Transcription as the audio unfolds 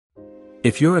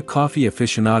If you're a coffee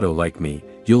aficionado like me,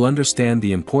 you'll understand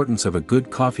the importance of a good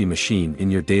coffee machine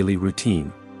in your daily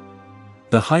routine.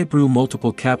 The High Brew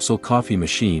Multiple Capsule Coffee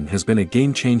Machine has been a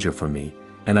game changer for me,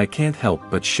 and I can't help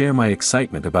but share my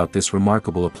excitement about this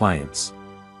remarkable appliance.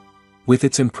 With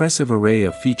its impressive array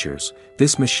of features,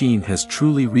 this machine has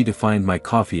truly redefined my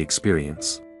coffee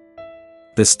experience.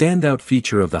 The standout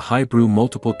feature of the High Brew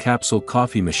Multiple Capsule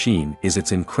Coffee Machine is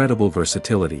its incredible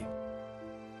versatility.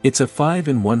 It's a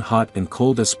 5-in-1 hot and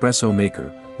cold espresso maker,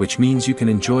 which means you can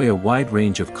enjoy a wide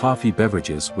range of coffee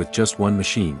beverages with just one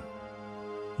machine.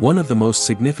 One of the most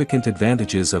significant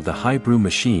advantages of the High Brew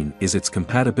machine is its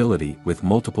compatibility with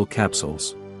multiple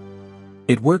capsules.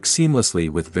 It works seamlessly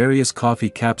with various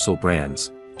coffee capsule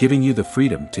brands, giving you the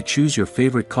freedom to choose your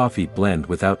favorite coffee blend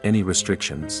without any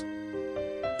restrictions.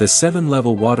 The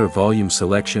 7-level water volume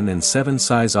selection and 7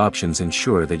 size options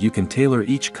ensure that you can tailor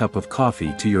each cup of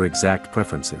coffee to your exact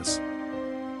preferences.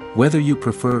 Whether you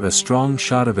prefer a strong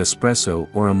shot of espresso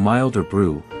or a milder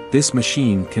brew, this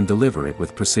machine can deliver it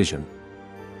with precision.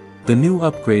 The new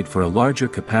upgrade for a larger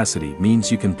capacity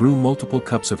means you can brew multiple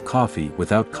cups of coffee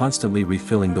without constantly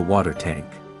refilling the water tank.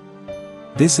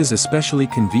 This is especially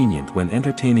convenient when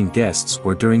entertaining guests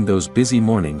or during those busy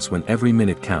mornings when every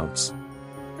minute counts.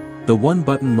 The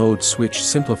one-button mode switch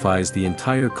simplifies the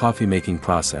entire coffee-making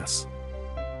process.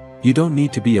 You don't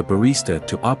need to be a barista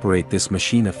to operate this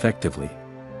machine effectively.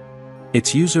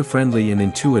 It's user-friendly and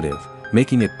intuitive,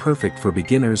 making it perfect for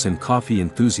beginners and coffee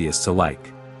enthusiasts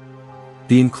alike.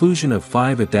 The inclusion of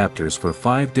 5 adapters for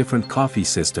 5 different coffee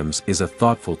systems is a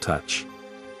thoughtful touch.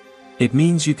 It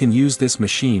means you can use this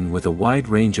machine with a wide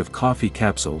range of coffee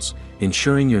capsules,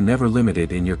 ensuring you're never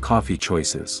limited in your coffee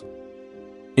choices.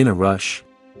 In a rush?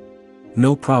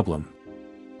 No problem.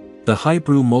 The High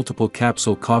Brew Multiple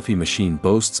Capsule Coffee Machine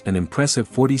boasts an impressive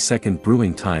 40-second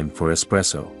brewing time for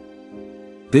espresso.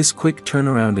 This quick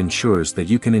turnaround ensures that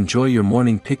you can enjoy your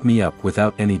morning pick-me-up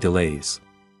without any delays.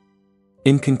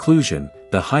 In conclusion,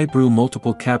 the High Brew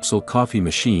Multiple Capsule Coffee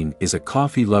Machine is a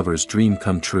coffee lover's dream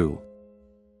come true.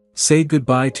 Say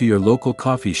goodbye to your local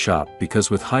coffee shop because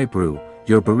with High Brew,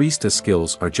 your barista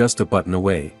skills are just a button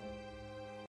away.